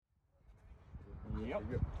Yep.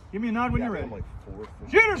 Give me a nod when you're ready. Like fourth,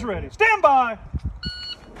 Shooter's ready. Stand by.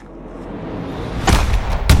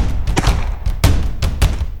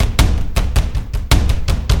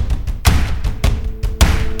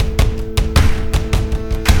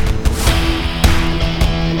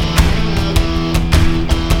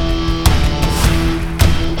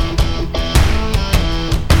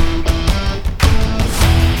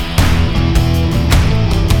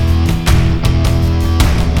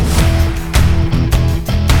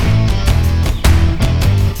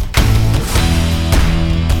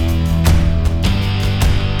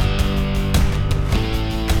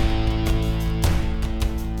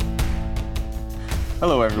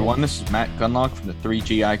 Hello, everyone. This is Matt Gunlock from the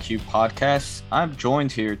 3GIQ podcast. I'm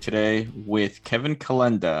joined here today with Kevin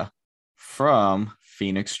Kalenda from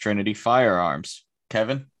Phoenix Trinity Firearms.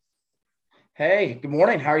 Kevin? Hey, good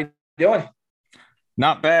morning. How are you doing?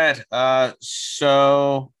 Not bad.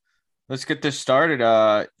 So let's get this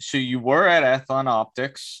started. So you were at Athlon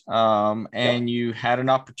Optics, and you had an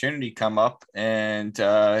opportunity come up, and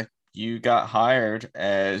you got hired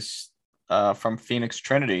as from Phoenix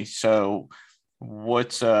Trinity. So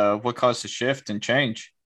what caused the shift and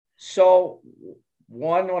change? So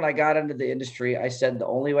one, when I got into the industry, I said the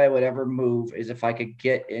only way I would ever move is if I could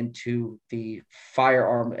get into the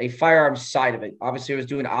firearm side of it. Obviously I was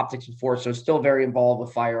doing optics before, so still very involved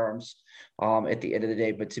with firearms at the end of the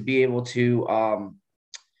day, but to be able to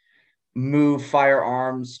move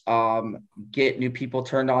firearms, get new people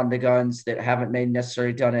turned on to guns that haven't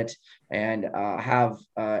necessarily done it, and have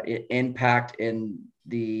impact in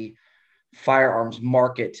the firearms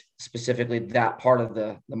market, specifically that part of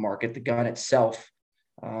the market, the gun itself.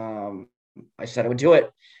 I said I would do it,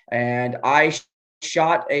 and I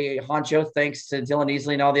shot a honcho thanks to Dylan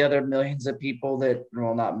Easley and all the other millions of people that,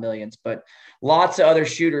 well, not millions, but lots of other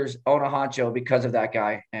shooters own a honcho because of that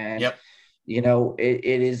guy. And you know, it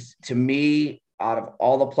is, to me, out of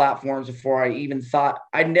all the platforms, before I even thought,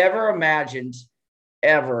 I never imagined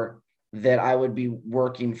ever that I would be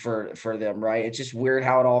working for them, right? It's just weird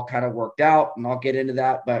how it all kind of worked out, and I'll get into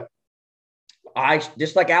that. But I,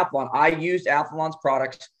 just like Athlon, I used Athlon's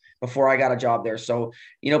products before I got a job there. So,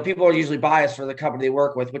 you know, people are usually biased for the company they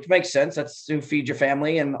work with, which makes sense. That's to feed your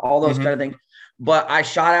family and all those kind of things. But I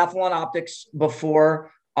shot Athlon Optics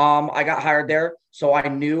before I got hired there. So I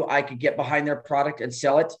knew I could get behind their product and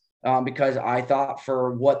sell it. Because I thought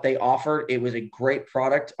for what they offered, it was a great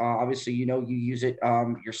product. Obviously, you know, you use it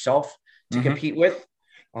yourself to compete with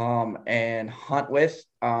and hunt with.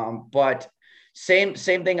 But same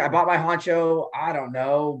thing. I bought my honcho, I don't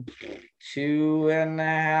know,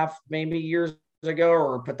 2.5 maybe years ago,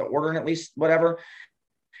 or put the order in, at least, whatever,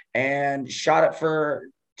 and shot it for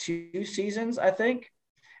 2 seasons, I think.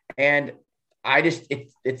 And I just,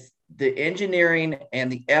 it's the engineering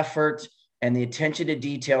and the effort and the attention to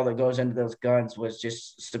detail that goes into those guns was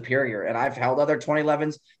just superior. And I've held other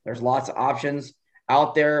 2011s. There's lots of options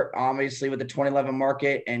out there, obviously, with the 2011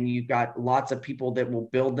 market, and you've got lots of people that will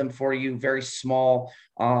build them for you, very small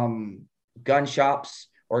gun shops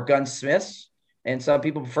or gunsmiths. And some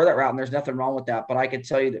people prefer that route, and there's nothing wrong with that. But I can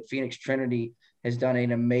tell you that Phoenix Trinity has done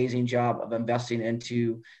an amazing job of investing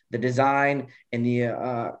into the design and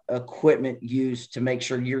the equipment used to make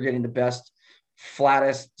sure you're getting the best,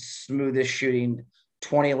 flattest, smoothest shooting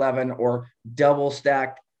 2011 or double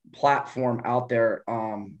stacked platform out there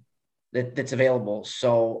that's available.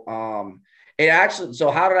 So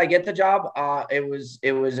so how did I get the job? It was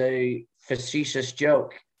a facetious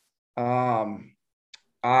joke.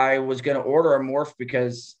 I was going to order a morph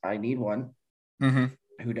because I need one.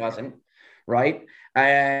 Who doesn't? Right.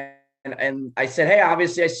 And I said, hey,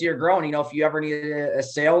 obviously I see you're growing. You know, if you ever need a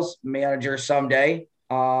sales manager someday,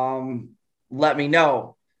 let me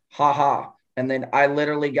know. And then I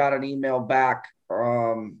literally got an email back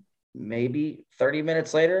maybe 30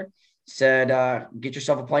 minutes later, said, get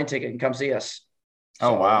yourself a plane ticket and come see us.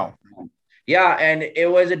 Oh, wow. Yeah. And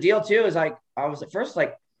it was a deal too. Is like, I was at first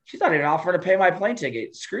like, she's not even offering to pay my plane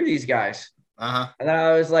ticket. Screw these guys. And then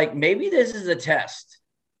I was like, maybe this is a test.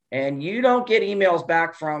 And you don't get emails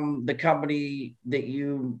back from the company that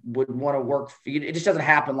you would want to work for. It just doesn't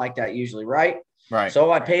happen like that usually, right? Right.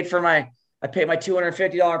 So I paid my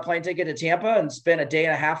 $250 plane ticket to Tampa and spent a day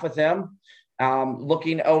and a half with them,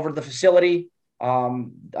 looking over the facility.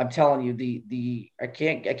 I'm telling you, I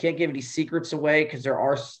can't give any secrets away, because there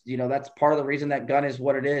are, you know, that's part of the reason that gun is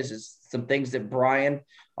what it is some things that Brian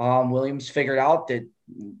Williams figured out that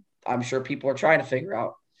I'm sure people are trying to figure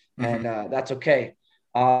out, and that's okay.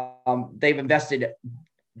 They've invested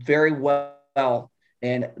very well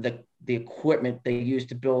in the equipment they use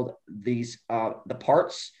to build these the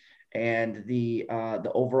parts and the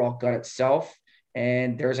overall gun itself.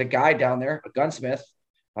 And there's a guy down there, a gunsmith,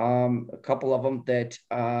 a couple of them that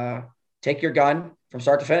take your gun from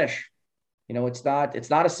start to finish. It's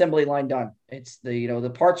not assembly line done. It's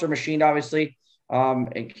the parts are machined, obviously.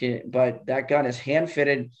 But that gun is hand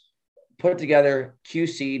fitted, put together,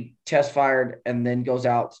 QC'd, test fired, and then goes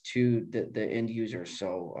out to the end user.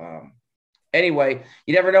 So anyway,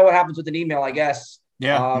 you never know what happens with an email, I guess.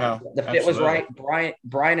 Yeah, no, the fit was right.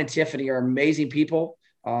 Brian and Tiffany are amazing people.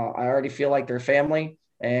 I already feel like they're family,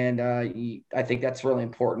 and I think that's really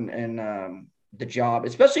important in the job,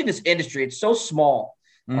 especially in this industry. It's so small.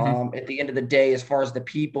 At the end of the day, as far as the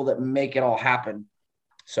people that make it all happen.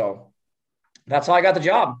 So that's how I got the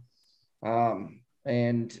job.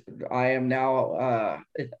 And I am now,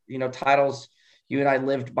 titles, you and I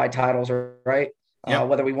lived by titles, right? Yep.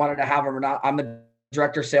 Whether we wanted to have them or not. I'm the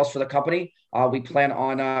director of sales for the company. We plan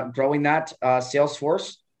on growing that sales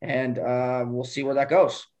force, and we'll see where that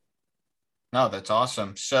goes. No, that's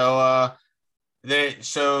awesome. So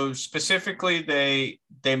specifically they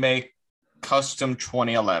make custom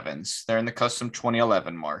 2011s. They're in the custom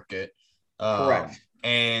 2011 market. Correct.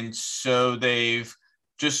 And so they've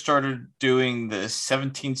just started doing the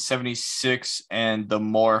 1776 and the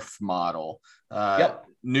Morph model. Yep.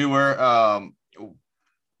 Newer.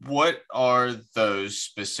 What are those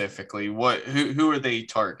specifically? Who are they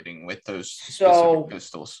targeting with those specific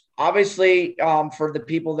pistols? Obviously, for the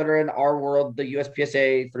people that are in our world, the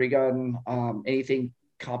USPSA 3-gun, anything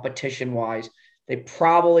competition wise, they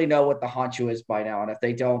probably know what the Honcho is by now, and if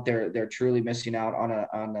they don't, they're truly missing out on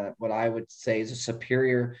a what I would say is a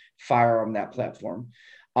superior firearm on that platform.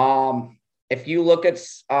 If you look at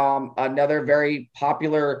another very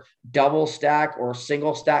popular double stack or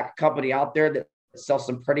single stack company out there that sells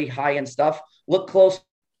some pretty high end stuff, look closely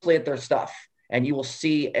at their stuff, and you will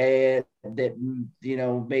see that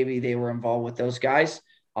maybe they were involved with those guys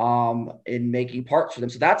in making parts for them.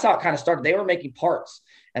 So that's how it kind of started. They were making parts.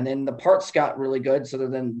 And then the parts got really good. So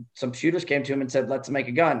then some shooters came to him and said, let's make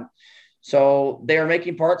a gun. So they were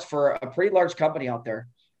making parts for a pretty large company out there.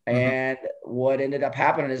 And what ended up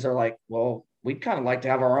happening is they're like, well, we'd kind of like to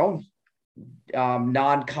have our own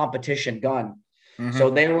non-competition gun.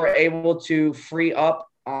 So they were able to free up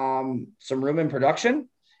some room in production,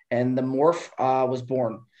 and the Morph was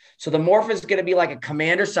born. So the Morph is going to be like a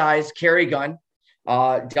commander size carry gun,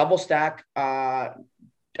 double stack,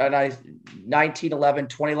 1911,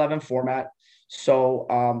 2011 format.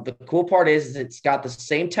 So the cool part is it's got the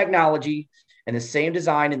same technology and the same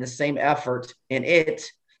design and the same effort in it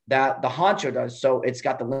that the Honcho does. So it's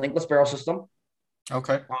got the linkless barrel system.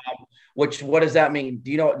 Okay. What does that mean?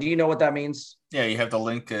 Do you know what that means? Yeah, you have the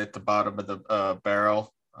link at the bottom of the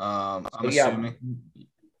barrel. I'm assuming.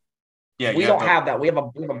 Yeah, we don't have that. We have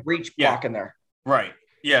a breech block in there. Right.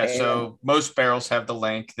 Yeah. So most barrels have the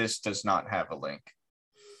link. This does not have a link.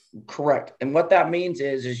 Correct. And what that means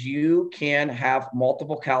is you can have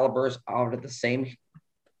multiple calibers out of the same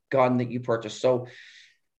gun that you purchase. So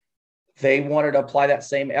they wanted to apply that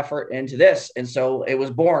same effort into this. And so it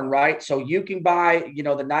was born, right? So you can buy, the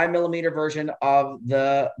 9mm version of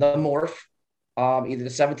the Morph, either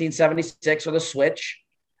the 1776 or the Switch,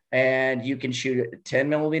 and you can shoot a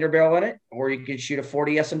 10mm barrel in it, or you can shoot a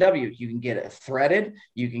 40 S&W. You can get it threaded.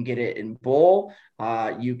 You can get it in bull.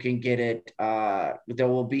 You can get it. There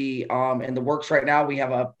will be in the works right now. We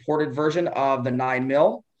have a ported version of the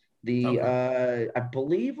 9mm. I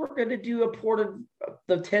believe we're going to do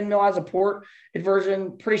the 10mm as a ported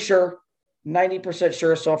version. Pretty sure, 90%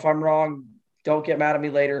 sure. So if I'm wrong, don't get mad at me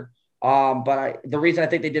later. But the reason I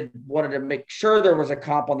think they wanted to make sure there was a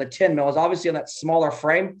comp on the 10mm is obviously on that smaller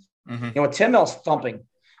frame. A 10mm is thumping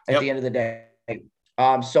at the end of the day.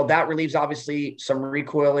 So that relieves obviously some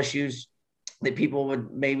recoil issues that people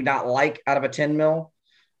would maybe not like out of a 10mm,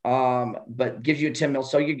 but gives you a 10mm.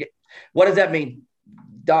 So what does that mean?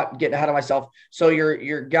 Not getting ahead of myself. So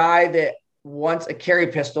your guy that wants a carry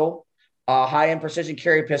pistol, a high-end precision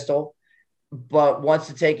carry pistol, but wants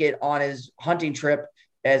to take it on his hunting trip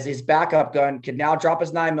as his backup gun, can now drop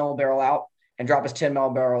his 9mm barrel out and drop his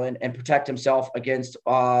 10mm barrel in and protect himself against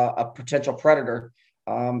a potential predator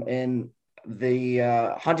in the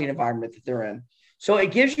hunting environment that they're in. So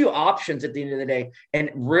it gives you options at the end of the day.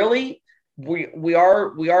 And really, we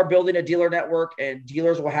are building a dealer network, and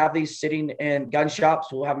dealers will have these sitting in gun shops.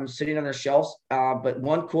 We'll have them sitting on their shelves. But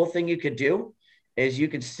one cool thing you could do is you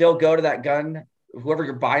could still go to that gun, whoever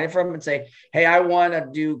you're buying it from, and say, hey, I want to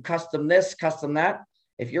do custom this, custom that.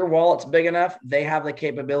 If your wallet's big enough, they have the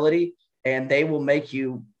capability, and they will make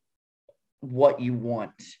you what you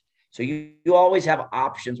want. So you always have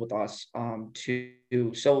options with us to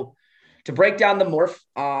break down the Morph.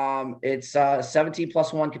 It's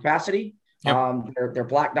 17+1 capacity. Yep. They're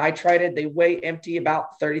black nitrided. They weigh empty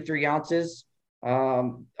about 33 ounces.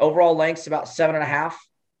 Overall length's about 7.5.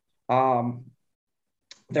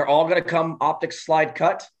 They're all going to come optics slide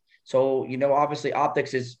cut. So, obviously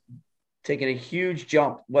optics is taking a huge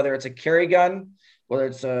jump, whether it's a carry gun, whether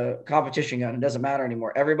it's a competition gun, it doesn't matter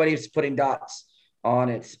anymore. Everybody's putting dots on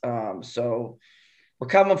it. So we're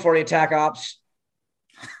coming for the attack ops.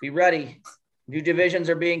 Be ready. New divisions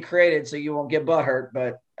are being created so you won't get butthurt,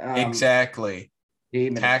 but Exactly.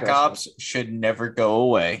 Tac ops should never go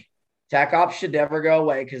away. Tac ops should never go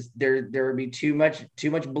away because there would be too much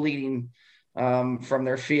bleeding from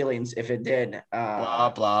their feelings if it did. Blah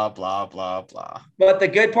blah blah blah blah. But the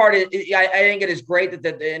good part is, I think it is great that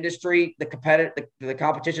the industry, the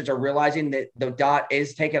competitions are realizing that the dot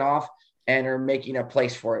is taken off and are making a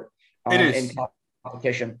place for it. It is in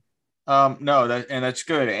competition. No, that's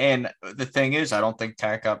good. And the thing is, I don't think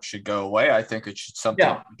tac ops should go away. I think it should be something.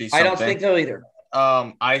 I don't think so either.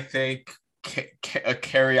 I think a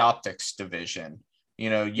carry optics division.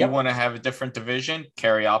 You want to have a different division.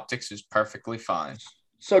 Carry optics is perfectly fine.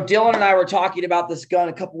 So Dylan and I were talking about this gun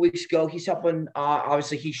a couple weeks ago. He's helping.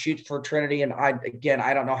 Obviously, he shoots for Trinity, and I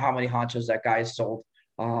don't know how many honchos that guy has sold.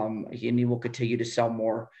 He will continue to sell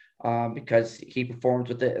more because he performs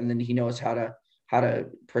with it, and then he knows how to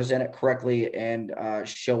present it correctly and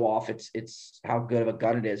show off it's how good of a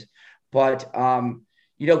gun it is. But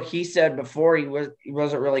he said before he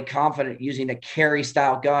wasn't really confident using a carry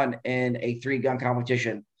style gun in a 3-gun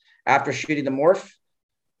competition. After shooting the Morph,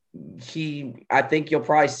 I think you'll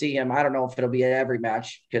probably see him. I don't know if it'll be at every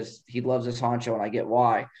match because he loves this honcho and I get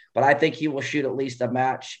why, but I think he will shoot at least a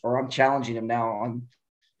match, or I'm challenging him now on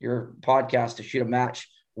your podcast to shoot a match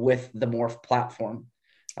with the Morph platform.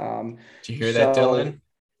 Do you hear that, Dylan?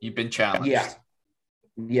 You've been challenged.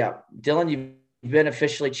 Yeah. Dylan, you've been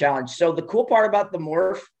officially challenged. So the cool part about the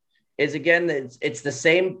Morph is, again, it's the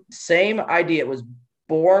same idea. It was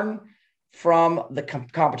born from the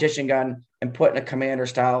competition gun and put in a commander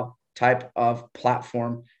style type of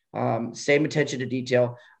platform. Same attention to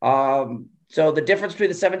detail. So the difference between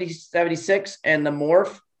the 7076 and the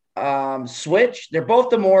Morph switch, they're both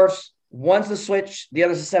the Morphs. One's the switch, the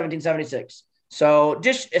other's the 1776. So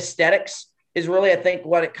just aesthetics is really, I think,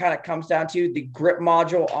 what it kind of comes down to. The grip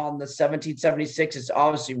module on the 1776 is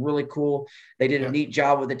obviously really cool. They did a neat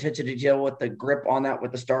job with attention to detail with the grip on that,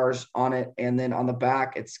 with the stars on it. And then on the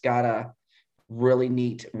back, it's got a really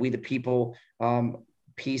neat We the People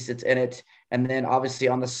piece that's in it. And then obviously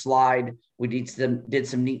on the slide, we did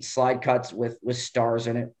some neat slide cuts with stars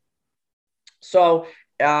in it. So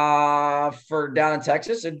for down in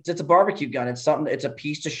Texas, it's a barbecue gun. It's a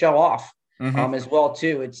piece to show off. As well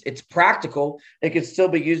too. It's practical. It can still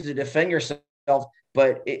be used to defend yourself,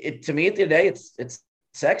 but it to me at the end of the day, it's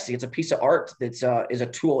sexy. It's a piece of art that's is a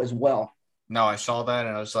tool as well. No, I saw that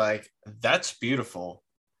and I was like, that's beautiful.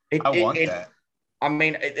 I want that. I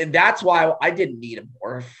mean, and that's why I didn't need a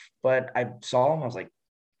Morph, but I saw him. I was like,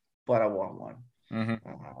 but I want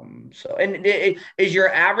one. So, and is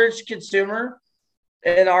your average consumer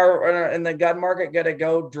in the gun market going to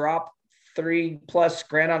go drop $3+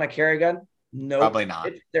 grand on a carry gun? No, probably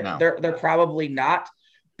not. They're probably not.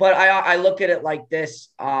 But I look at it like this.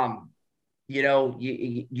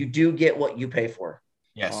 You do get what you pay for.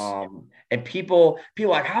 Yes. And people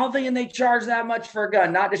like, how can they charge that much for a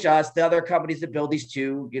gun? Not just us, the other companies that build these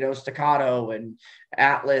too, Staccato and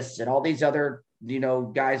Atlas and all these other,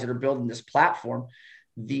 guys that are building this platform.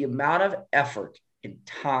 The amount of effort and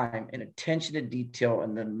time and attention to detail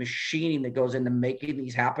and the machining that goes into making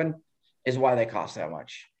these happen is why they cost that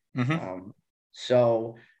much.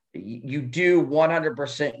 So you do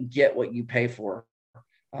 100% get what you pay for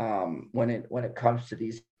when it comes to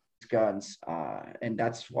these guns. And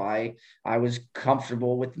that's why I was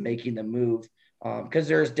comfortable with making the move because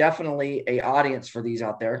there's definitely a audience for these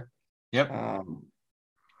out there. Yep.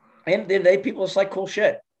 And people just like cool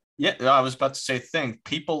shit. Yeah, I was about to say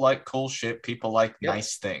people like cool shit. People like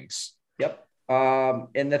nice things. Yep.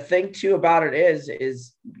 And the thing too about it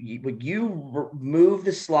is when you move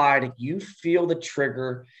the slide, you feel the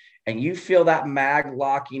trigger and you feel that mag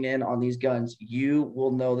locking in on these guns, you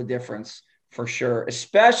will know the difference for sure,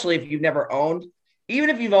 especially if you've never owned, even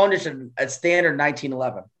if you've owned just a standard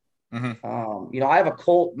 1911. I have a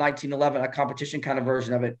Colt 1911, a competition kind of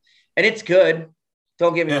version of it, and it's good.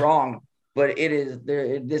 Don't get me wrong, but it is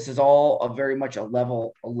there. This is all very much a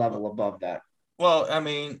level above that. Well, I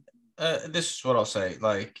mean, this is what I'll say.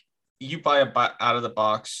 Like, you buy out of the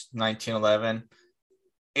box 1911,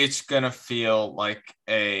 it's gonna feel like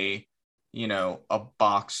a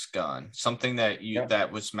box gun, something that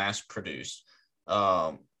that was mass produced.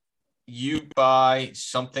 you buy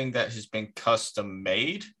something that has been custom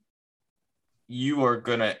made, you are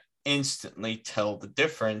gonna instantly tell the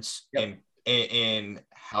difference in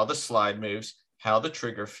how the slide moves, how the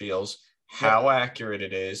trigger feels, how accurate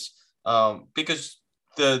it is. Because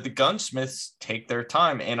the gunsmiths take their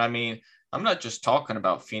time. And I mean, I'm not just talking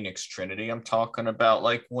about Phoenix Trinity. I'm talking about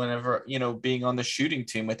like whenever, being on the shooting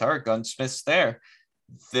team with our gunsmiths there,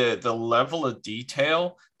 the level of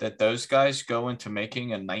detail that those guys go into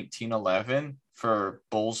making a 1911 for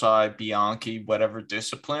Bullseye, Bianchi, whatever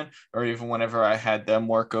discipline, or even whenever I had them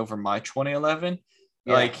work over my 2011,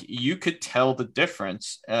 like you could tell the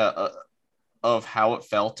difference of how it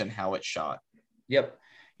felt and how it shot. Yep.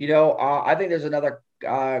 I think there's another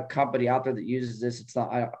company out there that uses this. It's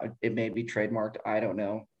not, it may be trademarked. I don't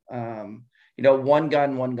know. One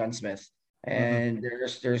gun, one gunsmith. And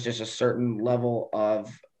there's just a certain level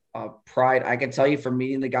of pride. I can tell you from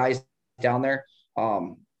meeting the guys down there,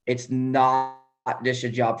 it's not just a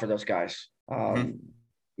job for those guys.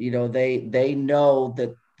 They know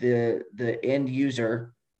that the end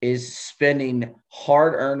user is spending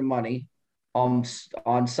hard-earned money on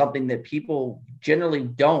something that people generally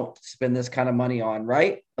don't spend this kind of money on,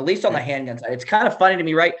 right? At least on the handgun side. It's kind of funny to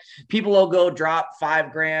me, right? People will go drop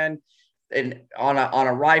 $5,000 on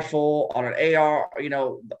a rifle, on an AR,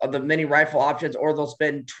 the mini rifle options, or they'll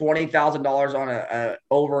spend $20,000 on a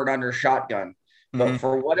over and under shotgun. But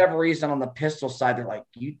for whatever reason on the pistol side, they're like,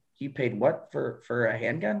 you paid what for a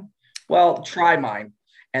handgun? Well, try mine.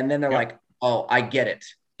 And then they're like, oh, I get it.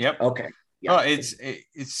 Yep. Okay. Yeah. Well,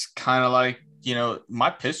 it's kind of like, my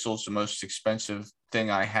pistol's the most expensive thing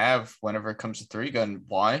I have whenever it comes to 3-gun.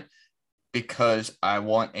 Why? Because I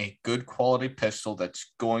want a good quality pistol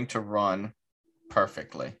that's going to run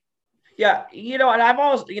perfectly. Yeah. And I've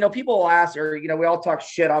always, people will ask, or, we all talk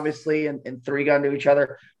shit, obviously, in 3-gun to each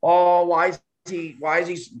other. Oh, why did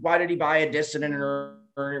he buy a Dissonant, or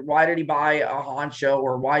why did he buy a Honcho,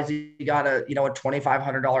 or why has he got a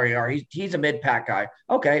 $2,500 AR? He's a mid-pack guy.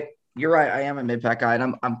 Okay. You're right. I am a mid-pack guy,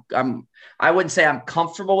 and I wouldn't say I'm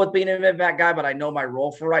comfortable with being a mid-pack guy, but I know my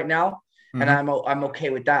role for right now, and I'm okay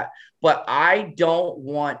with that. But I don't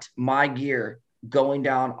want my gear going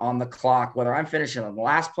down on the clock, whether I'm finishing in the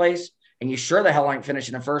last place, and you sure the hell ain't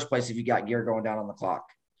finishing in first place if you got gear going down on the clock.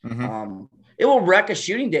 It will wreck a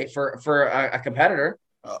shooting day for a competitor.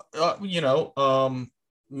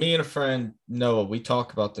 Me and a friend Noah, we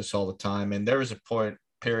talk about this all the time, and there was a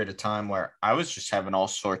period of time where I was just having all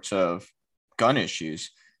sorts of gun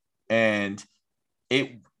issues, and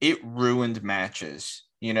it ruined matches.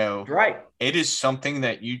 Right. It is something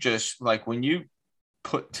that you just like when you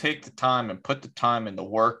take the time and put the time and the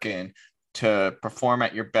work in to perform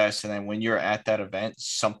at your best, and then when you're at that event,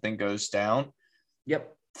 something goes down.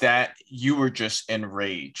 Yep. That you were just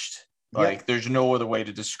enraged. Like there's no other way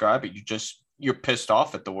to describe it. You're pissed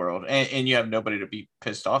off at the world, and you have nobody to be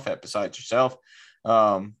pissed off at besides yourself.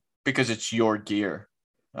 Because it's your gear.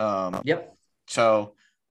 So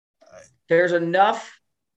there's enough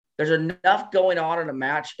going on in a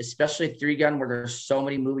match, especially 3-gun, where there's so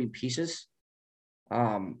many moving pieces.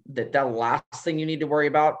 That last thing you need to worry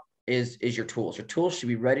about is your tools. Your tools should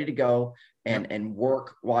be ready to go and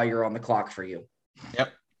work while you're on the clock for you.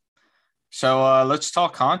 Yep. So let's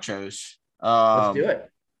talk honchos. Let's do it.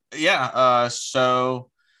 Yeah. So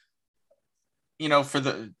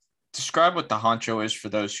describe what the honcho is for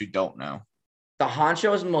those who don't know. The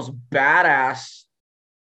honcho is the most badass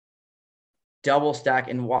double stack,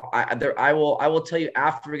 and I will tell you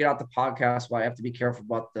after we get out the podcast why I have to be careful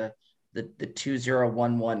about the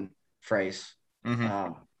 2011 phrase.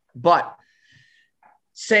 But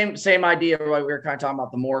same idea. Right? We were kind of talking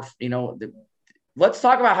about the morph. Let's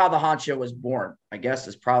talk about how the honcho was born. I guess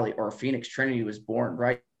is probably, or Phoenix Trinity was born,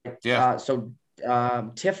 right? Yeah. So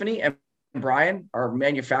Tiffany and Brian are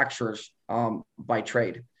manufacturers by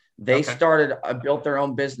trade. They built their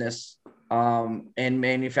own business in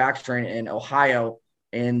manufacturing in Ohio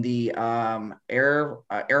in the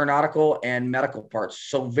aeronautical and medical parts.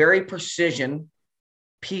 So very precision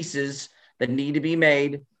pieces that need to be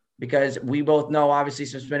made, because we both know, obviously,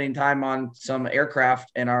 from spending time on some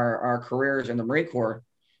aircraft in our careers in the Marine Corps,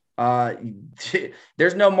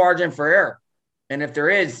 there's no margin for error. And if there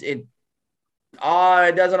is, it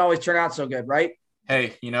doesn't always turn out so good, right?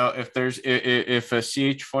 Hey, if a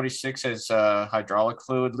CH-46 has hydraulic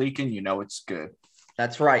fluid leaking, it's good.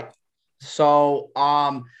 That's right. So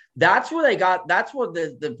that's where that's where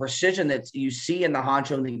the precision that you see in the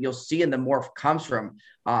honcho and that you'll see in the morph comes from.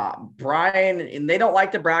 Brian, and they don't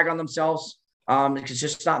like to brag on themselves because it's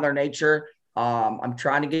just not in their nature. I'm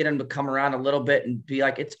trying to get them to come around a little bit and be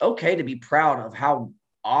like, it's okay to be proud of how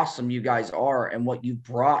awesome you guys are and what you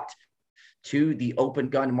brought to the open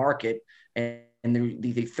gun market and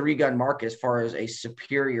the three gun market as far as a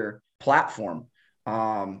superior platform.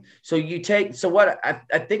 So what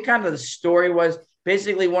I think kind of the story was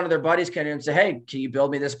basically one of their buddies came in and said, "Hey, can you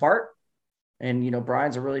build me this part?" And,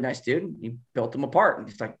 Brian's a really nice dude. He built him a part. And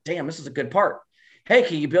he's like, "Damn, this is a good part. Hey,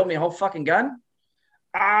 can you build me a whole fucking gun?"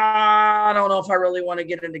 I don't know if I really want to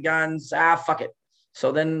get into guns. Fuck it.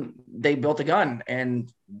 So then they built a gun,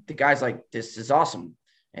 and the guy's like, "This is awesome."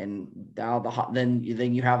 And now then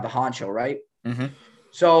you have the honcho, right? Mm-hmm.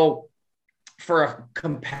 So for a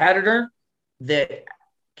competitor that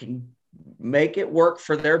can make it work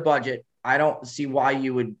for their budget, I don't see why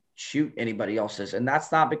you would shoot anybody else's. And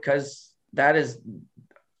that's not because I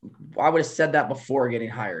would have said that before getting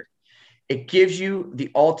hired. It gives you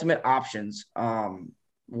the ultimate options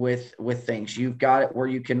with things. You've got it where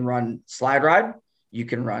you can run slide ride, you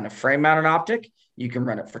can run a frame mounted optic, you can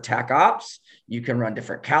run it for tac ops, you can run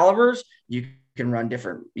different calibers, you can run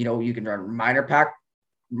different, you can run minor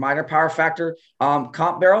power factor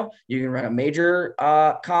comp barrel, you can run a major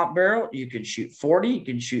comp barrel, you can shoot 40, you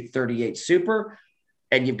can shoot 38 super,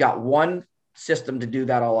 and you've got one system to do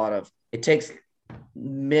that all out of. It takes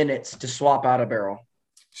minutes to swap out a barrel.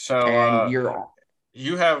 So and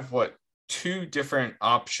you have what, two different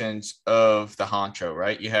options of the honcho,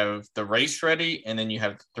 right? You have the race ready, and then you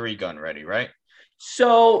have the 3-gun ready, right?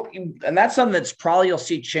 So, and that's something that's probably you'll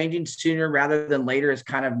see changing sooner rather than later, is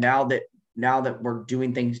kind of now that we're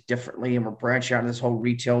doing things differently and we're branching out in this whole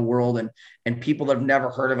retail world and people that have never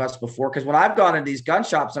heard of us before. Because when I've gone into these gun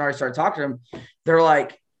shops and already started talking to them, they're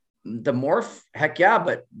like, "The Morph, heck yeah,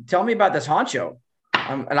 but tell me about this honcho."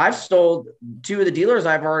 And I've sold 2 of the dealers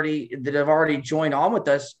that have already joined on with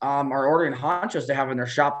us are ordering honchos to have in their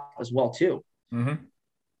shop as well too. Mm-hmm.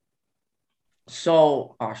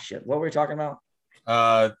 So, oh shit, what were we talking about?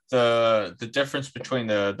 The difference between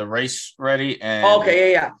the race ready and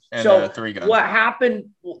yeah. And so the 3-gun. What happened?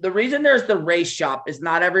 The reason there's the race shop is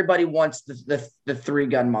not everybody wants the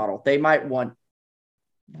 3-gun model. They might want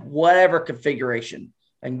whatever configuration.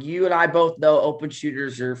 And you and I both know open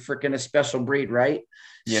shooters are freaking a special breed, right?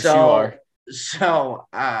 Yes, you are. So,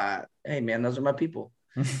 hey man, those are my people.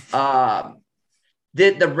 The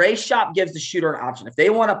race shop gives the shooter an option. If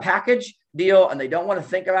they want a package deal and they don't want to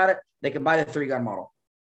think about it, they can buy the 3-gun model.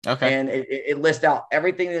 Okay. And it lists out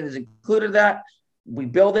everything that is included in that. We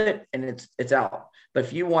build it and it's out. But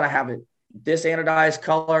if you want to have it this anodized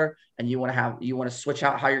color and you want to switch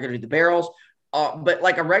out how you're going to do the barrels, but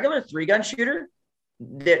like a regular 3-gun shooter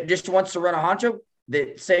that just wants to run a honcho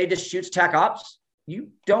that say just shoots tac ops, you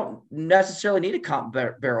don't necessarily need a comp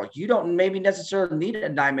barrel. You don't maybe necessarily need a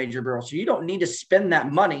 9 major barrel. So you don't need to spend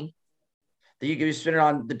that money that you could be spending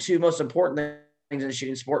on the 2 most important things in the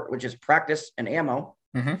shooting sport, which is practice and ammo.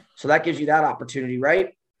 Mm-hmm. So that gives you that opportunity,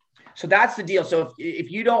 right? So that's the deal. So if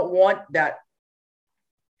you don't want that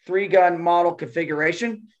 3-gun model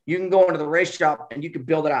configuration, you can go into the race shop and you can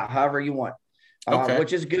build it out however you want.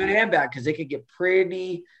 Which is good and bad because it could get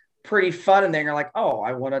pretty fun in there. You're like, "Oh,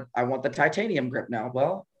 I want the titanium grip now."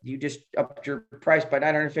 Well, you just upped your price by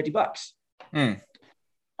 $950.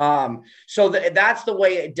 So that's the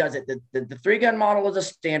way it does it. The 3-gun model is a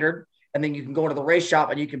standard, and then you can go into the race shop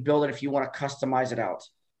and you can build it if you want to customize it out.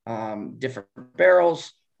 Different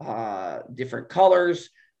barrels, different colors,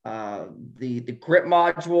 the grip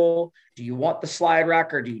module. Do you want the slide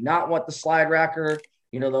racker? Do you not want the slide racker?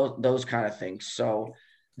 Those kind of things. So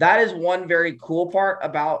that is one very cool part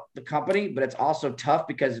about the company, but it's also tough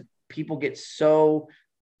because people get so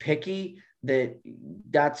picky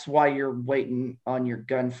that's why you're waiting on your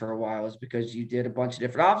gun for a while, is because you did a bunch of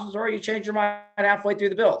different options or you changed your mind halfway through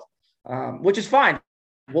the build, which is fine.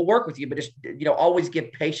 We'll work with you, but just, always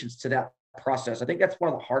give patience to that process. I think that's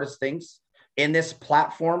one of the hardest things in this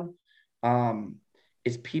platform,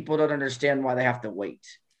 is people don't understand why they have to wait.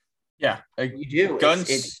 Yeah, you do.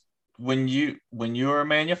 Guns. When you're a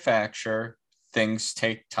manufacturer, things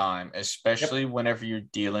take time, especially whenever you're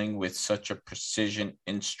dealing with such a precision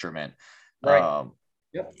instrument. Right.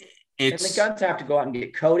 And the guns have to go out and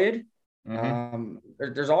get coated. Mm-hmm.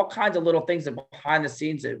 There's all kinds of little things that behind the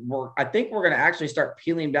scenes that I think we're going to actually start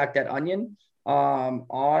peeling back that onion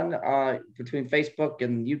on between Facebook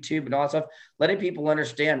and YouTube and all that stuff, letting people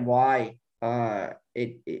understand why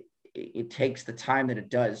it takes the time that it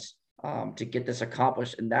does to get this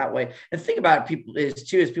accomplished in that way. And think about it, people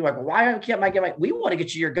are like, well, why can't I get we want to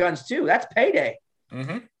get you your guns too. That's payday.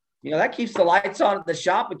 Mm-hmm. That keeps the lights on at the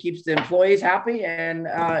shop. It keeps the employees happy, and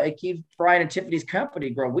it keeps Brian and Tiffany's company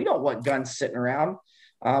growing. We don't want guns sitting around.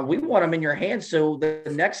 We want them in your hands. So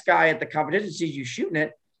the next guy at the competition sees you shooting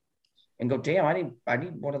it and go, "Damn, I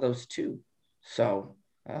need one of those too." So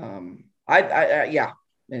Yeah.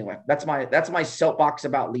 Anyway, that's my soapbox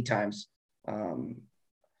about lead times, and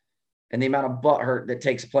the amount of butt hurt that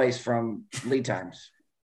takes place from lead times.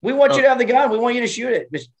 We want you to have the gun. We want you to shoot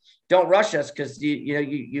it. Just don't rush us, because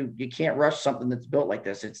you can't rush something that's built like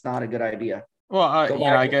this. It's not a good idea. Well,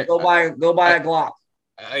 Go buy a Glock.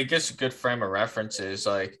 I guess a good frame of reference is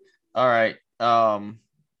like, all right,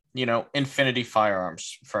 Infinity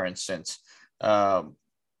Firearms, for instance.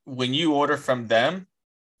 When you order from them,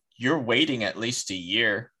 you're waiting at least a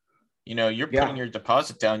year. You're putting your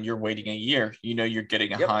deposit down, you're waiting a year. You're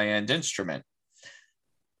getting a high-end instrument.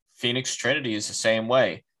 Phoenix Trinity is the same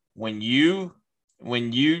way. When you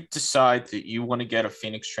decide that you want to get a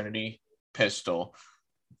Phoenix Trinity pistol,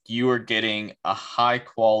 you are getting a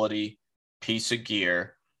high-quality piece of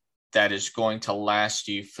gear that is going to last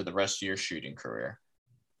you for the rest of your shooting career.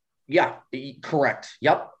 Yeah, correct.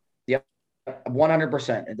 Yep.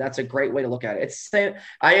 100%. That's a great way to look at it. It's the same.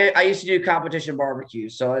 I used to do competition barbecue,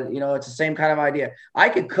 so it's the same kind of idea. I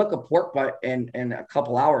could cook a pork butt in a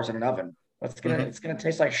couple hours in an oven. It's gonna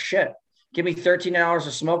taste like shit. Give me 13 hours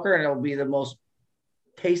of smoker, and it'll be the most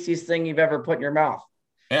tastiest thing you've ever put in your mouth.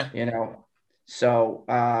 Yeah. So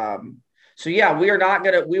yeah, we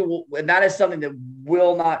will, and that is something that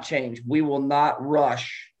will not change. We will not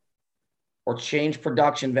rush or change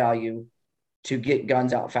production value to get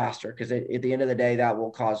guns out faster, because at the end of the day, that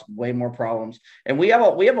will cause way more problems. And we have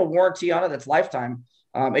a warranty on it that's lifetime.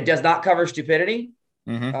 It does not cover stupidity.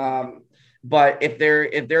 Mm-hmm. But if there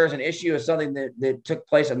is an issue of something that took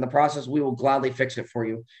place in the process, we will gladly fix it for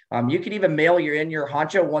you. You can even mail your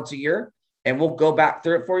honcho once a year, and we'll go back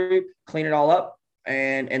through it for you, clean it all up,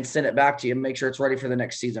 and send it back to you and make sure it's ready for the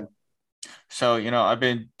next season. So, I've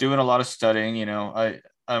been doing a lot of studying.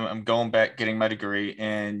 I'm going back, getting my degree,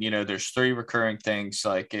 and there's 3 recurring things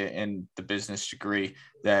like in the business degree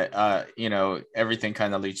that everything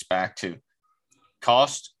kind of leads back to: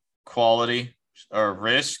 cost, quality, or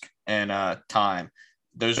risk, and time.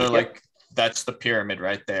 Those are that's the pyramid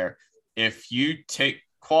right there. If you take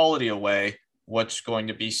quality away, what's going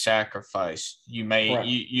to be sacrificed? You may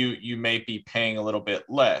you may be paying a little bit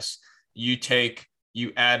less. You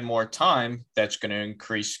add more time, that's going to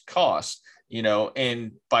increase cost.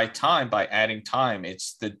 And by adding time,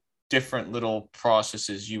 it's the different little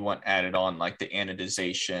processes you want added on, like the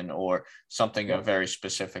anodization or something a very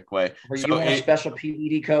specific way. Or you want a special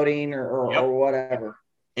PVD coating or whatever.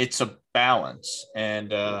 It's a balance.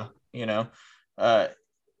 And,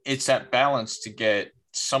 it's that balance to get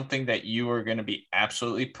something that you are going to be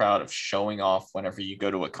absolutely proud of showing off whenever you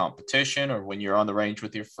go to a competition or when you're on the range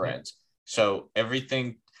with your friends. So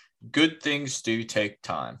good things do take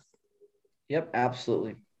time. Yep,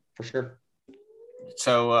 absolutely. For sure.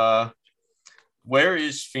 So where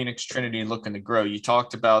is Phoenix Trinity looking to grow? You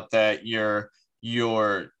talked about that you're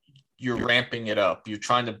ramping it up. You're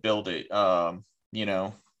trying to build it,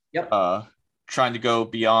 trying to go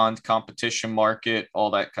beyond competition market,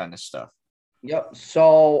 all that kind of stuff. Yep.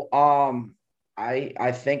 So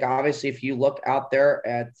I think obviously if you look out there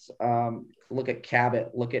at look at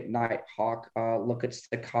Cabot, look at Nighthawk, look at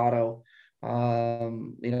Staccato,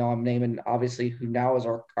 I'm naming obviously who now is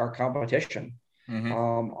our competition. Mm-hmm.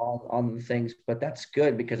 On the things, but that's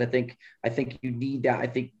good because I think you need that. I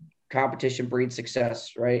think competition breeds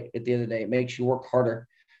success, right? At the end of the day, it makes you work harder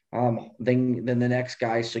than the next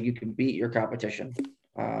guy, so you can beat your competition.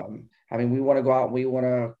 We want to go out and we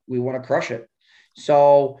want to crush it.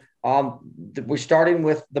 So we're starting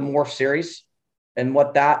with the Morph series, and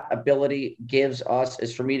what that ability gives us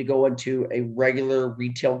is for me to go into a regular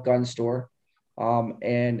retail gun store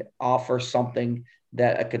and offer something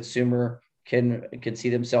that a consumer can see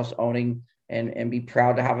themselves owning and be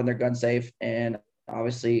proud to have in their gun safe, and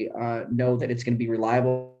obviously know that it's going to be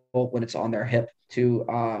reliable when it's on their hip to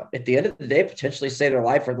at the end of the day potentially save their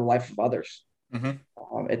life or the life of others.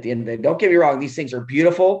 Mm-hmm. At the end of the day, don't get me wrong, these things are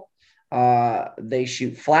beautiful. They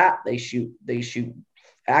shoot flat, they shoot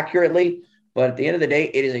accurately, but at the end of the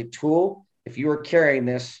day, it is a tool. If you are carrying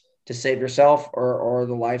this to save yourself or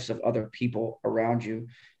the lives of other people around you.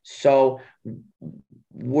 So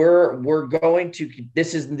we're going to,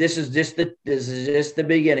 this is just the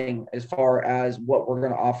beginning as far as what we're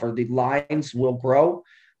going to offer. The lines will grow.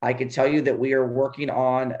 I can tell you that we are working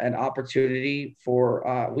on an opportunity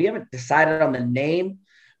for, we haven't decided on the name.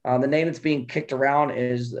 The name that's being kicked around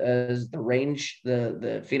is the range,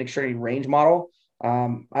 the Phoenix Trinity range model. I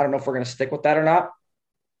don't know if we're going to stick with that or not,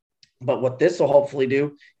 but what this will hopefully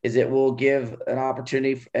do is it will give an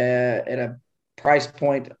opportunity at a price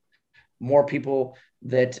point, more people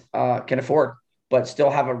that can afford, but still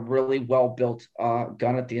have a really well-built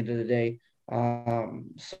gun at the end of the day.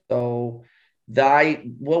 So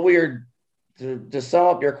what we are to sum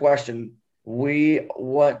up your question, we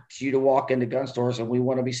want you to walk into gun stores and we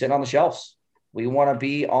want to be sitting on the shelves. We want to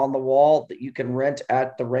be on the wall that you can rent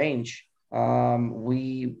at the range.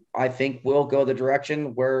 I think we'll go the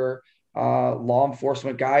direction where law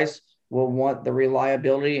enforcement guys will want the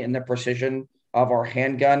reliability and the precision of our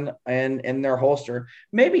handgun and in their holster.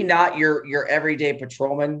 Maybe not your everyday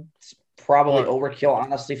patrolman. It's probably overkill,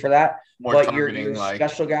 honestly, for that. More But targeting, your like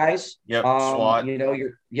special guys, SWAT.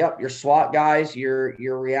 your SWAT guys,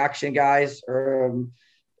 your reaction guys,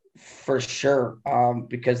 for sure.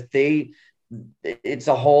 Because it's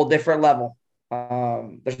a whole different level.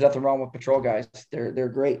 There's nothing wrong with patrol guys. They're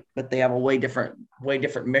great, but they have a way different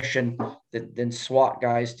mission than SWAT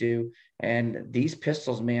guys do. And these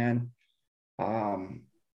pistols, man, when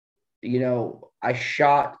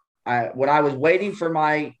I was waiting for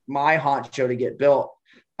my honcho to get built,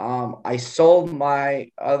 I sold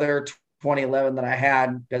my other 2011 that I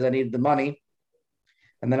had because I needed the money.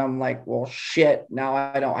 And then I'm like, well, shit, now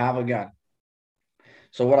I don't have a gun.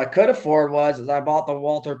 So what I could afford is I bought the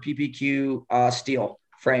Walther PPQ steel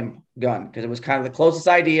frame gun because it was kind of the closest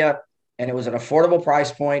idea and it was an affordable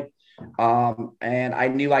price point. And I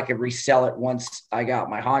knew I could resell it once I got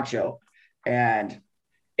my honcho, and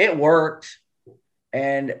it worked.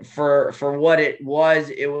 And for what it was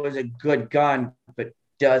a good gun, but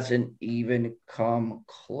doesn't even come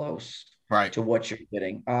close to what you're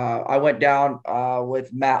getting. I went down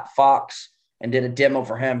with Matt Fox and did a demo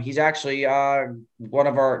for him. He's actually going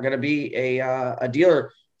to be a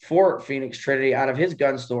dealer for Phoenix Trinity out of his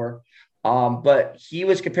gun store. But he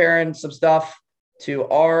was comparing some stuff to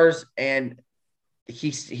ours, and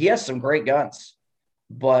he has some great guns.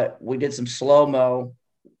 But we did some slow-mo,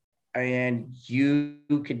 and you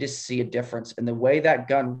could just see a difference in the way that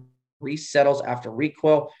gun resettles after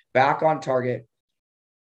recoil back on target.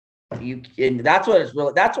 And that's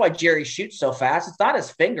why Jerry shoots so fast. It's not his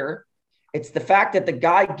finger. It's the fact that the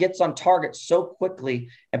guy gets on target so quickly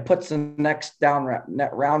and puts the next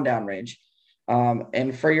round down range.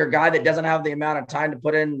 And for your guy that doesn't have the amount of time to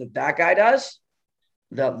put in that guy does,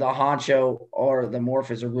 the honcho or the morph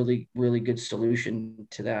is a really, really good solution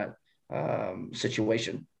to that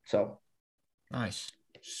situation. So nice.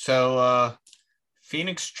 So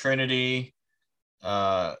Phoenix Trinity,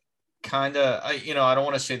 kind of, I don't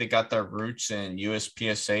want to say they got their roots in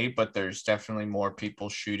USPSA, but there's definitely more people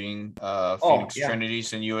shooting Phoenix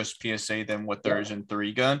Trinities in USPSA than what there is in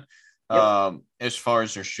 3-gun. As far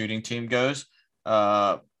as their shooting team goes,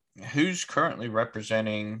 who's currently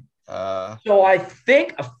representing? So I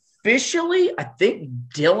think officially,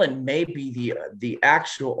 Dylan may be the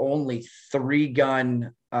actual only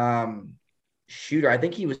 3-gun shooter. I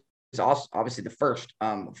think he was also obviously the first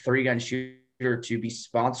 3-gun shooter to be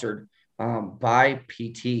sponsored by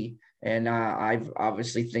PT. And I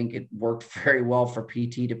obviously think it worked very well for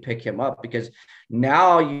PT to pick him up, because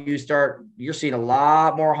now you're seeing a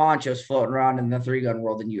lot more honchos floating around in the 3-gun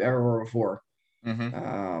world than you ever were before.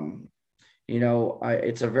 Mm-hmm.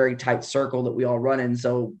 It's a very tight circle that we all run in.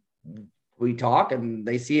 So we talk and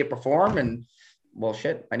they see it perform and, well,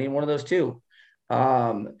 shit, I need one of those too.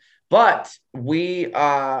 But we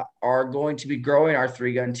are going to be growing our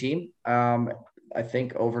 3-gun team. I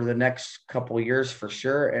think over the next couple of years for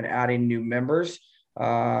sure, and adding new members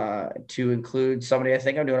to include somebody I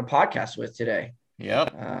think I'm doing a podcast with today.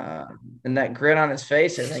 Yep. And that grin on his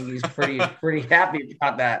face, I think he's pretty happy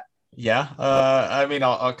about that. Yeah.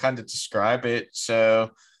 I'll kind of describe it.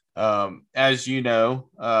 So, as you know,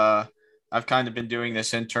 I've kind of been doing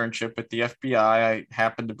this internship at the FBI. I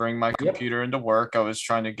happened to bring my computer into work. I was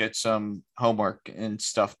trying to get some homework and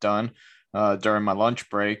stuff done during my lunch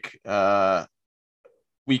break.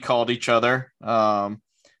 We called each other,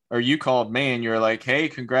 or you called me, and you're like, "Hey,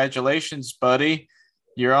 congratulations, buddy.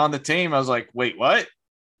 You're on the team." I was like, "Wait, what?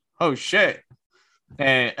 Oh, shit."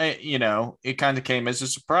 And, it kind of came as a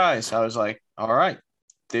surprise. I was like, all right,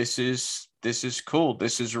 this is cool.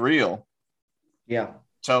 This is real. Yeah.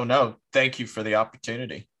 So, no, thank you for the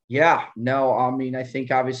opportunity. Yeah. No, I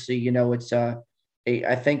think obviously, it's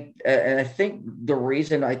I think the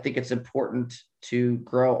reason I think it's important to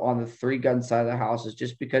grow on the 3-gun side of the house is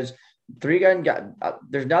just because 3-gun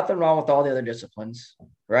there's nothing wrong with all the other disciplines,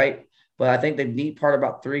 right? But I think the neat part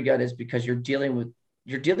about 3-gun is because you're dealing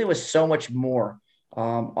with so much more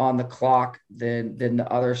on the clock than the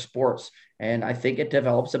other sports. And I think it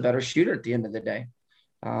develops a better shooter at the end of the day.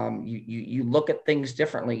 You look at things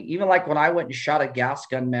differently. Even like when I went and shot a gas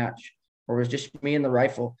gun match where it was just me and the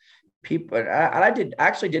rifle, I did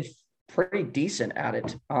pretty decent at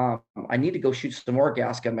it. I need to go shoot some more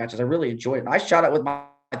gas gun matches. I really enjoyed it. And I shot it with my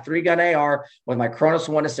 3-gun AR with my Cronus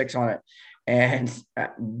 1-6 on it. And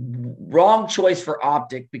wrong choice for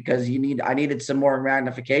optic because I needed some more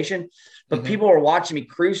magnification, but people were watching me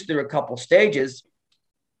cruise through a couple stages.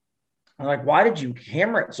 I'm like, why did you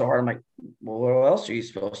hammer it so hard? I'm like, well, what else are you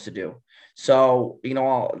supposed to do? So,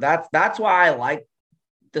 that's why I like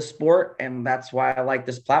the sport, and that's why I like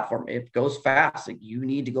this platform. It goes fast. Like, you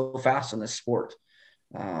need to go fast in this sport.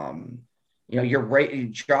 Josh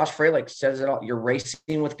Fralick says it all. You're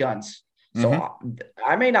racing with guns. So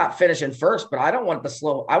I may not finish in first, but I don't want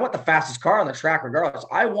I want the fastest car on the track regardless.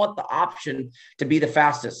 I want the option to be the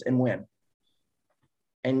fastest and win.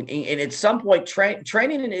 And at some point,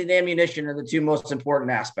 training and ammunition are the two most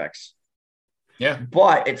important aspects. Yeah.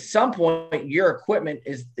 But at some point, your equipment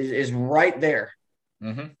is right there.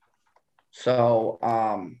 So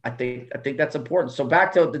I think that's important. So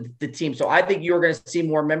back to the team. So I think you're going to see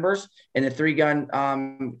more members in the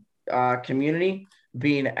 3-gun community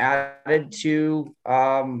being added to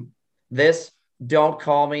this. Don't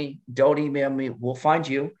call me. Don't email me. We'll find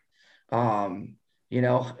you.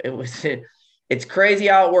 It's crazy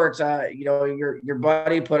how it works. Your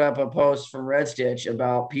buddy put up a post from Red Stitch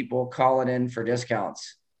about people calling in for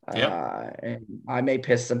discounts. And I may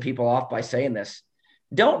piss some people off by saying this.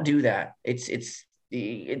 Don't do that.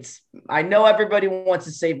 I know everybody wants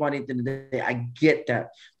to save money at the end of the day. I get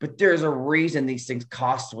that, but there's a reason these things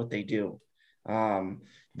cost what they do.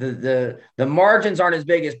 The margins aren't as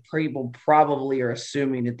big as people probably are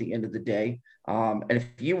assuming at the end of the day. And if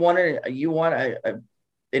you want a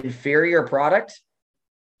inferior product,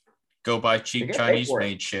 go buy cheap Chinese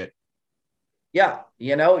made shit. Yeah.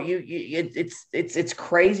 It's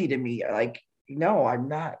crazy to me. Like, no, I'm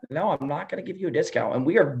not going to give you a discount. And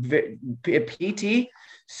we are PT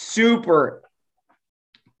super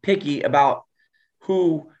picky about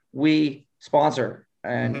who we sponsor.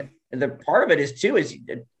 And the part of it is at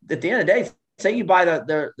the end of the day, say you buy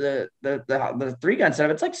the 3-gun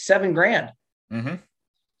setup, it's like $7,000.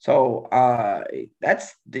 So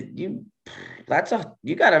that's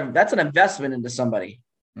an investment into somebody.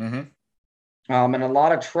 And a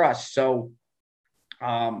lot of trust. So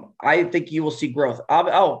I think you will see growth.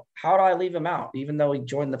 How do I leave him out? Even though he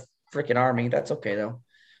joined the freaking Army, that's okay though.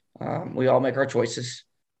 We all make our choices.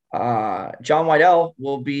 John Wydell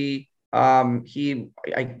will be. He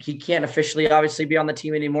can't officially obviously be on the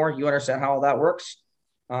team anymore. You understand how all that works.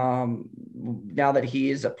 Now that he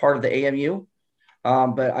is a part of the AMU,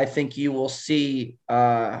 but I think you will see.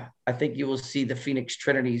 The Phoenix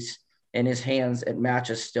Trinities in his hands at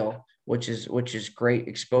matches still, which is great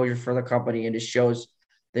exposure for the company, and it shows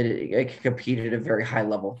that it can compete at a very high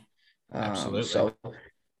level. Absolutely. So,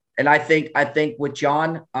 and I think with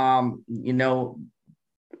John, I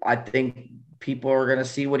think people are going to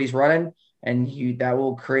see what he's running, and that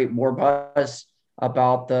will create more buzz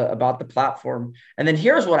about the platform. And then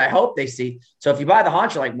here's what I hope they see. So if you buy the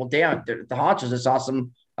Honcho, like, well, damn, the Honchos is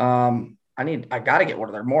awesome. I got to get one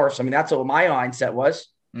of their morphs. I mean, that's what my mindset was.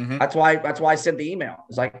 That's why I sent the email.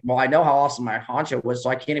 It's like, well, I know how awesome my Honcho was, so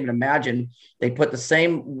I can't even imagine they put the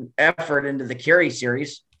same effort into the Carry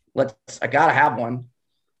series. I got to have one.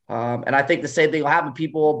 And I think the same thing will happen.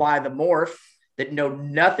 People will buy the morph that know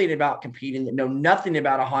nothing about competing, that know nothing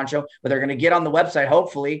about a Honcho, but they're going to get on the website,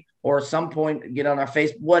 hopefully, or at some point get on our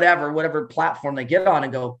face, whatever platform they get on,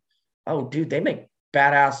 and go, oh, dude, they make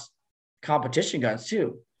badass competition guns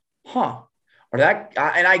too. Huh. And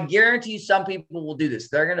I guarantee some people will do this.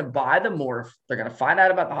 They're going to buy the morph. They're going to find out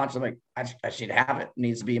about the Honcho. I'm like, I should have it. It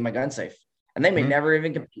needs to be in my gun safe. And they may never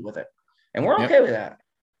even compete with it. And we're okay with that.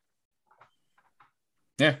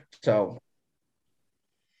 Yeah.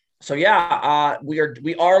 So yeah, we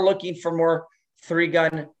are looking for more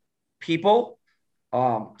 3-gun people.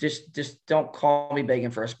 Just don't call me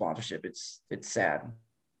begging for a sponsorship. It's sad.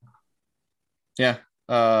 Yeah.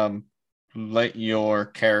 Let your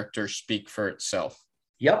character speak for itself.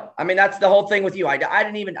 Yep. I mean, that's the whole thing with you. I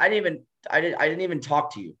didn't even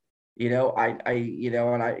talk to you. You're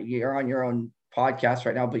on your own podcast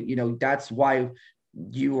right now, but that's why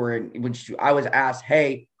you were when I was asked,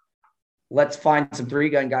 hey, let's find some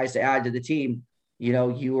 3-gun guys to add to the team.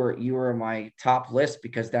 You were my top list,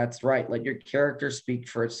 because that's right. Let your character speak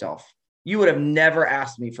for itself. You would have never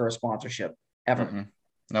asked me for a sponsorship ever.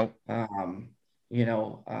 Nope.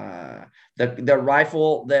 The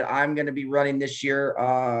rifle that I'm going to be running this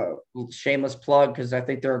year, shameless plug, because I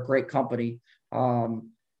think they're a great company. And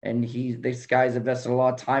this guy's invested a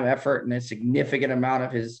lot of time, effort, and a significant amount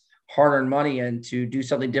of his hard-earned money in to do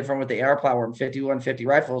something different with the AR platform, 5150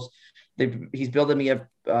 rifles. He's building me a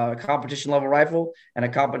competition level rifle and a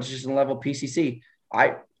competition level PCC.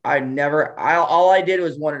 All I did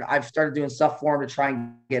was I've started doing stuff for him to try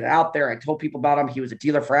and get it out there. I told people about him. He was a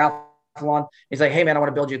dealer for triathlon. He's like, hey man, I want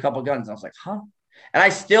to build you a couple of guns. And I was like, huh? And I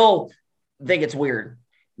still think it's weird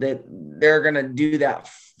that they're going to do that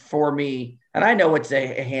for me. And I know it's a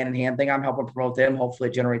hand-in-hand thing. I'm helping promote them. Hopefully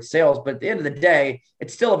it generates sales. But at the end of the day,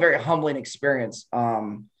 it's still a very humbling experience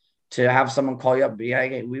to have someone call you up and be,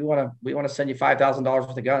 hey, we want to send you $5,000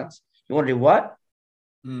 worth of guns. You want to do what?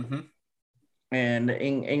 Mm-hmm. And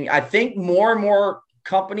I think more and more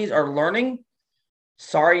companies are learning,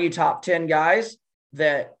 sorry, you top 10 guys,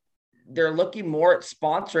 that they're looking more at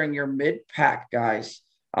sponsoring your mid-pack guys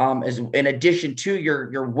as in addition to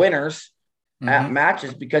your winners at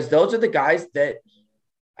matches, because those are the guys that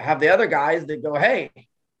have the other guys that go, hey,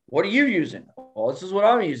 what are you using? Well, this is what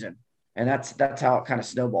I'm using. And that's how it kind of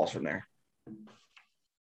snowballs from there.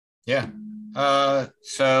 Yeah.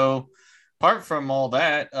 So apart from all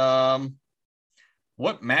that,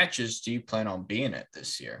 what matches do you plan on being at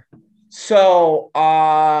this year? So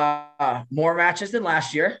more matches than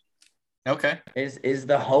last year. Okay. Is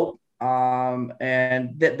the hope.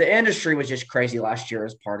 And the industry was just crazy last year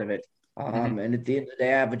as part of it. And at the end of the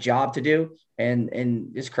day, I have a job to do.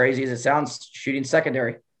 And as crazy as it sounds, shooting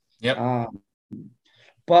secondary. Yep.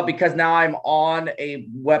 But because now I'm on a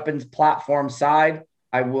weapons platform side,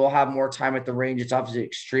 I will have more time at the range. It's obviously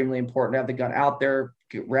extremely important to have the gun out there,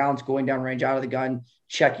 get rounds going down range out of the gun,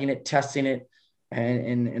 checking it, testing it,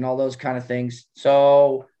 and all those kind of things.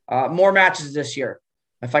 So more matches this year.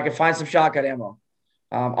 If I can find some shotgun ammo,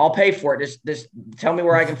 I'll pay for it. Just tell me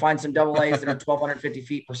where I can find some double A's that are 1,250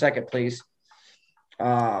 feet per second, please.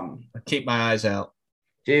 I'll keep my eyes out.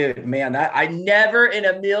 Dude, man, that I never in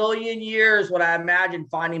a million years would I imagine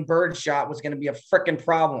finding birdshot was going to be a freaking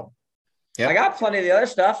problem. Yep. I got plenty of the other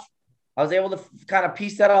stuff. I was able to kind of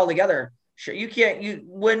piece that all together. Sure,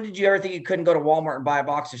 when did you ever think you couldn't go to Walmart and buy a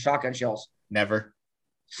box of shotgun shells? Never.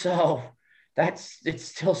 So it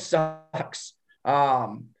still sucks.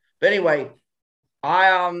 But anyway,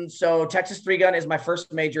 so Texas 3 gun is my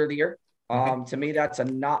first major of the year. To me, that's a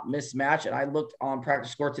not mismatch. And I looked on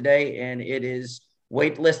Practice Score today, and it is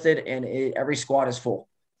weight listed, and every squad is full.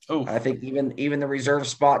 Oh, I think even the reserve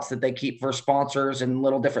spots that they keep for sponsors and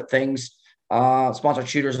little different things, sponsored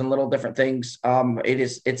shooters and little different things,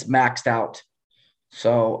 it's maxed out.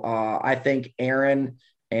 So I think Aaron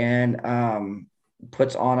and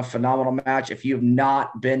puts on a phenomenal match. If you've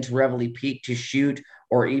not been to Reveille Peak to shoot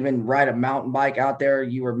or even ride a mountain bike out there,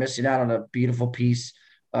 you are missing out on a beautiful piece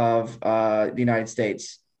of the United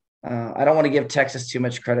States. I don't want to give Texas too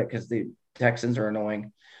much credit because the Texans are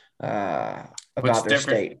annoying about their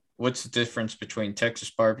state. What's the difference between Texas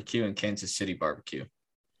barbecue and Kansas City barbecue?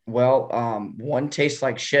 Well, one tastes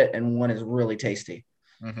like shit and one is really tasty.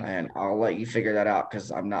 And I'll let you figure that out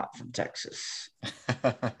because I'm not from Texas.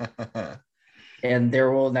 And there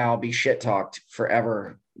will now be shit talked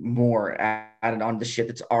forever more added on the shit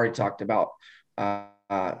that's already talked about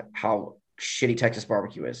how shitty Texas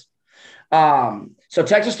barbecue is. So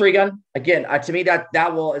Texas 3 gun, again, to me,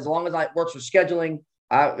 that will, as long as it works for scheduling,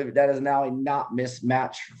 that is now a not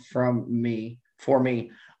mismatch for me.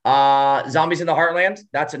 Zombies in the Heartland,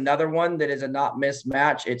 that's another one that is a not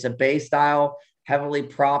mismatch. It's a bay style, heavily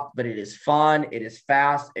propped, but it is fun. It is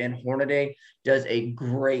fast, and Hornady does a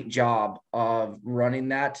great job of running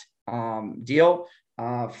that deal.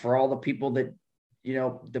 For all the people that,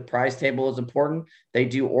 the prize table is important. They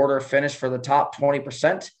do order finish for the top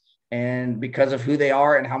 20%. And because of who they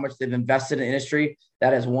are and how much they've invested in the industry,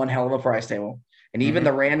 that is one hell of a price table. And even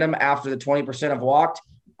the random after the 20% have walked,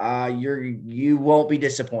 you won't be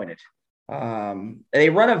disappointed. They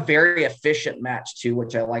run a very efficient match too,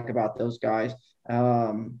 which I like about those guys.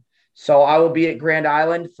 So I will be at Grand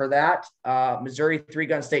Island for that Missouri 3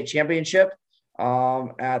 gun state championship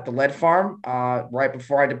at the Lead Farm right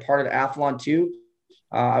before I departed Athlon 2.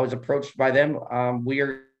 I was approached by them.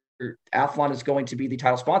 Athlon is going to be the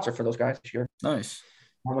title sponsor for those guys this year. Nice.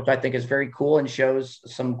 Which I think is very cool and shows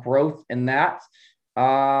some growth in that.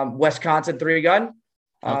 Wisconsin 3 gun.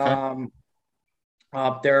 Okay.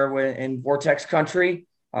 Up there in Vortex country.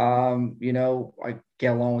 I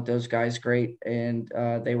get along with those guys great. And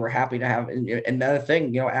they were happy to have another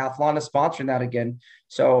thing, Athlon is sponsoring that again.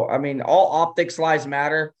 So, I mean, all optics lives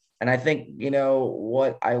matter. And I think,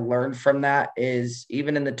 what I learned from that is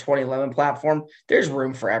even in the 2011 platform, there's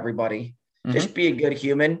room for everybody. Just be a good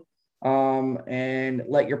human and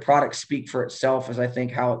let your product speak for itself, is I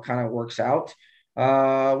think how it kind of works out.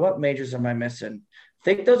 What majors am I missing? I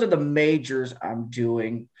think those are the majors I'm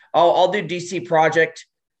doing. Oh, I'll do DC Project,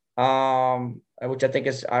 which I think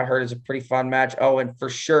I heard is a pretty fun match. Oh, and for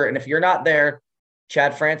sure. And if you're not there,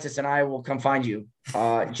 Chad Francis and I will come find you.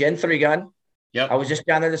 Gen 3 gun. Yep. I was just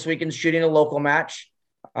down there this weekend shooting a local match.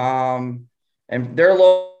 And And their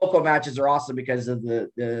local matches are awesome because of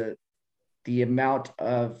the amount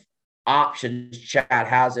of options Chad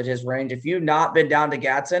has at his range. If you've not been down to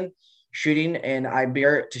Gadsden shooting in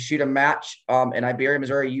Iberia to shoot a match in Iberia,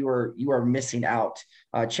 Missouri, you are missing out.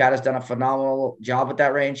 Chad has done a phenomenal job at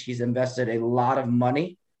that range. He's invested a lot of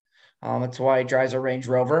money. That's why he drives a Range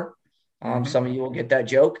Rover. Some of you will get that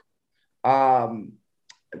joke.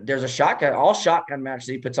 There's a all shotgun match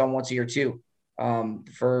that he puts on once a year too.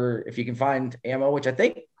 For if you can find ammo, which I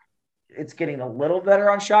think it's getting a little better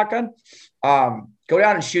on shotgun. Go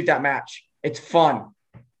down and shoot that match. It's fun.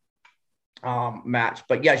 Match.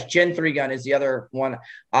 But yes, Gen 3 gun is the other one.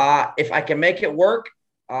 If I can make it work,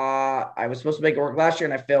 I was supposed to make it work last year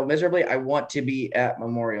and I failed miserably. I want to be at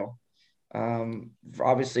Memorial.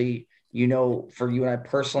 Obviously, for you and I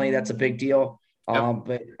personally, that's a big deal.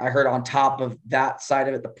 But I heard on top of that side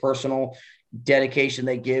of it, the personal dedication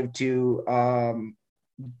they give to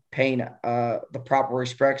paying the proper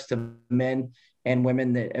respects to men and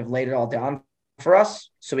women that have laid it all down for us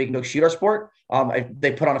so we can go shoot our sport.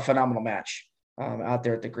 They put on a phenomenal match out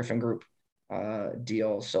there at the Griffin Group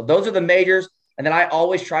deal. So those are the majors. And then I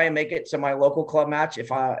always try and make it to my local club match if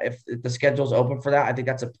the schedule's open for that. I think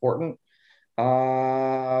that's important.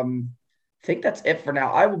 I think that's it for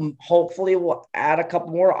now. I will hopefully will add a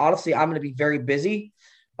couple more. Honestly, I'm going to be very busy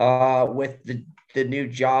with the new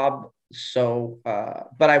job. So,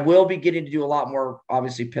 but I will be getting to do a lot more,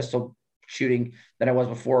 obviously, pistol shooting than I was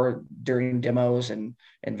before during demos and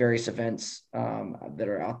various events that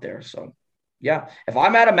are out there. So, yeah, if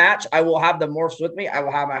I'm at a match, I will have the morphs with me. I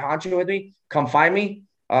will have my honcho with me. Come find me.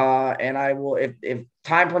 And I will, if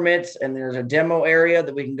time permits and there's a demo area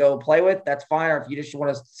that we can go play with, that's fine. Or if you just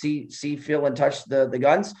want to see, feel, and touch the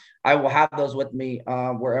guns, I will have those with me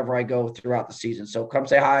wherever I go throughout the season. So come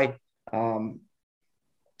say hi.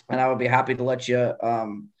 And I would be happy to let you,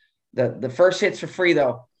 the first hit's for free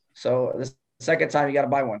though. So the second time you got to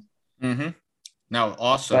buy one. Mm-hmm. No,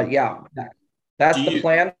 awesome. But yeah, that's the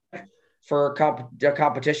plan for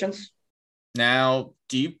competitions. Now,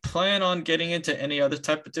 do you plan on getting into any other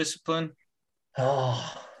type of discipline?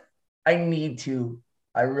 Oh, I need to.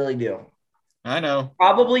 I really do. I know.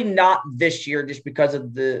 Probably not this year, just because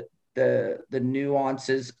of the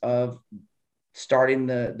nuances of starting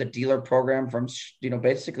the dealer program from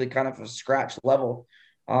basically kind of a scratch level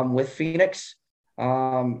with Phoenix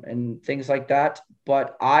and things like that.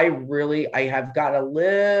 But I have got a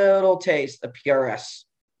little taste of PRS,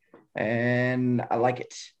 and I like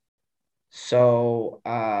it. So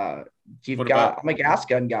I'm a gas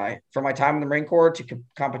gun guy from my time in the Marine Corps to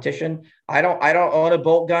competition. I don't own a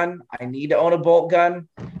bolt gun. I need to own a bolt gun.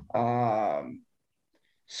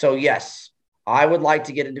 So yes, I would like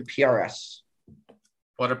to get into PRS.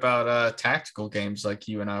 What about tactical games like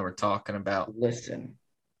you and I were talking about? Listen,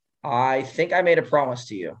 I think I made a promise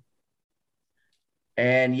to you.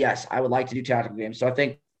 And yes, I would like to do tactical games. So I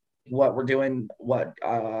think what we're doing,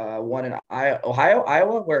 one in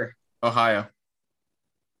Iowa, where? Ohio.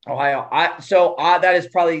 That is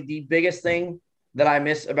probably the biggest thing that I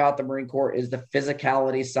miss about the Marine Corps is the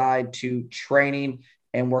physicality side to training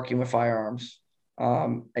and working with firearms.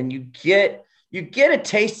 And you get a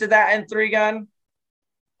taste of that in 3-gun.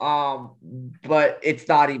 But it's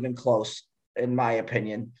not even close, in my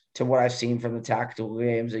opinion, to what I've seen from the tactical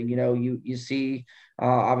games. And, you see,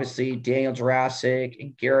 obviously Daniel Jurassic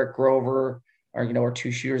and Garrett Grover are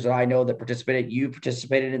two shooters that I know that participated. You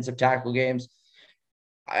participated in some tactical games.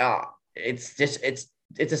 It's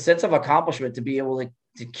a sense of accomplishment to be able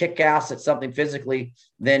to kick ass at something physically,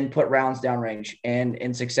 then put rounds downrange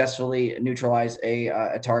and successfully neutralize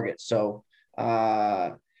a target. So,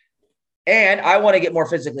 and I want to get more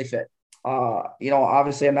physically fit.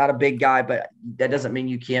 Obviously I'm not a big guy, but that doesn't mean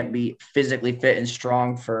you can't be physically fit and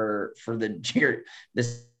strong for the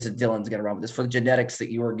this is Dylan's going to run with this for the genetics that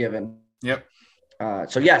you were given. Yep.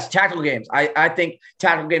 So yes, tactical games. I think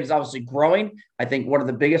tactical games is obviously growing. I think one of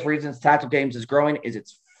the biggest reasons tactical games is growing is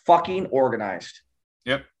it's fucking organized.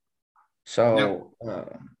 Yep. So,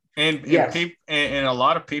 yep. And a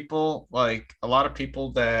lot of people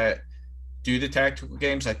that do the tactical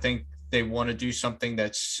games, I think they want to do something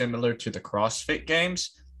that's similar to the CrossFit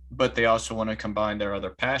games, but they also want to combine their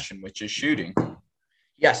other passion, which is shooting.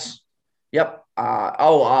 Yes. Yep.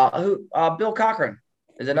 Bill Cochran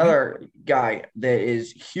is another guy that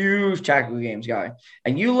is huge tactical games guy.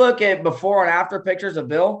 And you look at before and after pictures of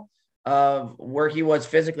Bill of where he was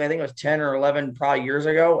physically, I think it was 10 or 11 probably years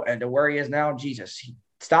ago, and to where he is now. Jesus,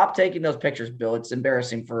 stop taking those pictures, Bill. It's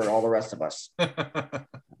embarrassing for all the rest of us.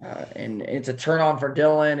 And it's a turn on for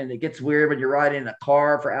Dylan, and it gets weird when you're riding in a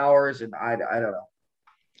car for hours. And I don't know,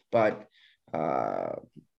 but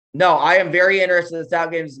No, I am very interested in the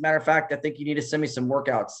Stout games. As a matter of fact, I think you need to send me some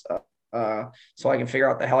workouts so I can figure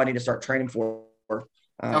out the hell I need to start training for.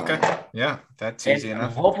 Okay. Yeah, that's And easy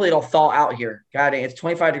enough. hopefully it'll thaw out here. God, it's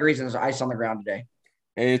 25 degrees and there's ice on the ground today.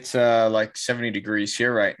 It's like 70 degrees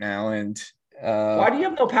here right now, and Why do you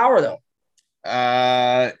have no power though?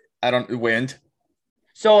 I don't wind.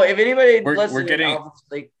 So if anybody We're listening, getting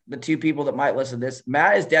like the two people that might listen to this,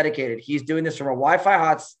 Matt is dedicated. He's doing this from a Wi-Fi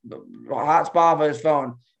hotspot of his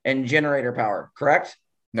phone and generator power, correct?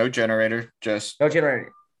 no generator, just No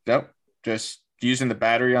generator. Yep, just using the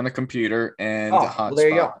battery on the computer and the Well, there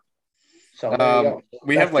you go. hotspot. So there you go.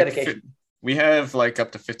 We That's have like dedication. we have like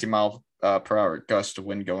up to 50 mile per hour gust of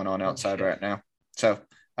wind going on outside right now. So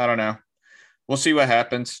I don't know. We'll see what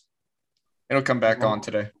happens. It'll come back on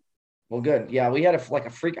today. Well, good. Yeah, we had a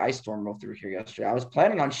freak ice storm go through here yesterday. I was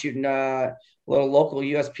planning on shooting a little local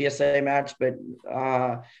USPSA match, but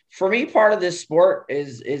for me, part of this sport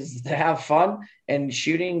is to have fun, and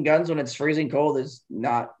shooting guns when it's freezing cold is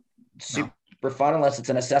not super fun unless it's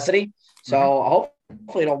a necessity. So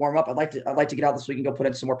hopefully it'll warm up. I'd like to get out this week and go put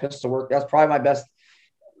in some more pistol work. That's probably my best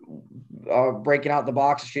breaking out the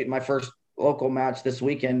box, shooting my first local match this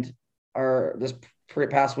weekend or this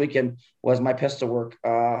past weekend was my pistol work.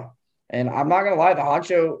 And I'm not going to lie, the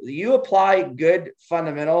honcho, you apply good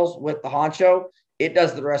fundamentals with the honcho, it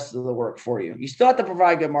does the rest of the work for you. You still have to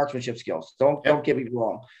provide good marksmanship skills. Don't get me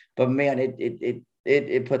wrong. But man,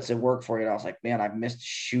 it puts in work for you. And I was like, man, I've missed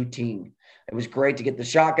shooting. It was great to get the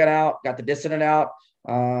shotgun out, got the dissonant out.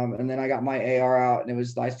 And then I got my AR out, and it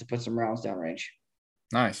was nice to put some rounds downrange.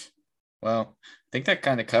 Nice. Well, I think that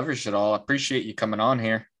kind of covers it all. I appreciate you coming on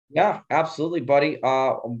here. Yeah, absolutely, buddy.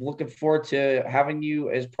 I'm looking forward to having you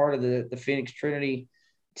as part of the Phoenix Trinity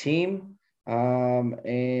team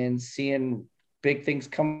and seeing big things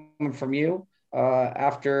coming from you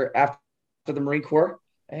after the Marine Corps.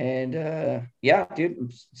 And yeah, dude, I'm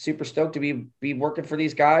super stoked to be working for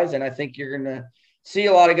these guys. And I think you're going to see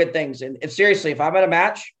a lot of good things. And seriously, if I'm at a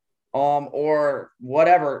match or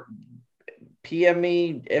whatever, PM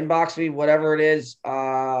me, inbox me, whatever it is.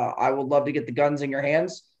 I would love to get the guns in your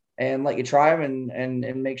hands and let you try them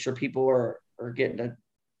and make sure people are getting to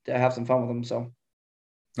have some fun with them. So,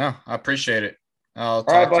 no, I appreciate it. I'll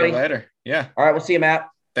right, talk to you later. Yeah. All right. We'll see you, Matt.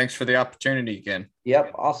 Thanks for the opportunity again.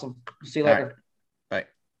 Yep. Awesome. See you All later. right.